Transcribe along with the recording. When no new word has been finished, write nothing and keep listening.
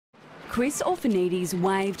Chris Orphanides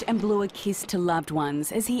waved and blew a kiss to loved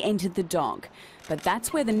ones as he entered the dock. But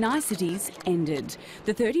that's where the niceties ended.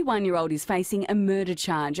 The 31-year-old is facing a murder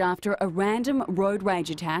charge after a random road rage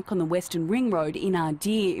attack on the Western Ring Road in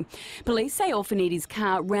Ardeer. Police say Orphanides'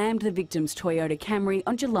 car rammed the victim's Toyota Camry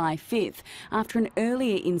on July 5th after an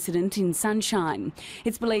earlier incident in Sunshine.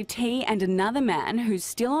 It's believed he and another man, who's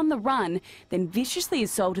still on the run, then viciously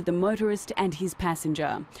assaulted the motorist and his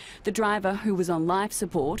passenger. The driver, who was on life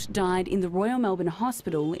support, died in the Royal Melbourne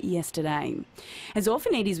Hospital yesterday. As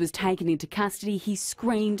Orphanides was taken into custody, he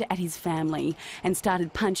screamed at his family and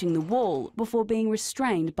started punching the wall before being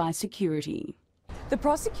restrained by security. The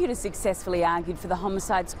prosecutor successfully argued for the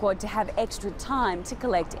homicide squad to have extra time to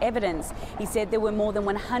collect evidence. He said there were more than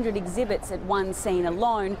 100 exhibits at one scene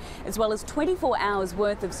alone, as well as 24 hours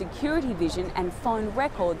worth of security vision and phone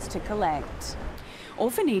records to collect.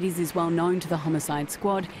 Orphanides is well known to the homicide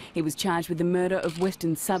squad. He was charged with the murder of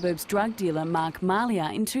Western Suburbs drug dealer Mark Malia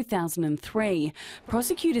in 2003.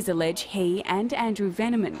 Prosecutors allege he and Andrew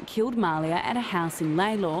Veneman killed Malia at a house in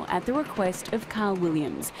Laylaw at the request of Carl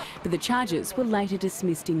Williams, but the charges were later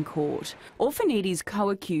dismissed in court. Orphanides'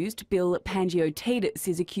 co-accused Bill Pangiotidis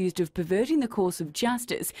is accused of perverting the course of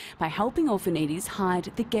justice by helping Orphanides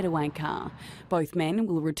hide the getaway car. Both men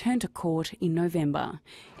will return to court in November.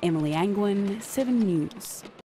 Emily Angwin, 7 News.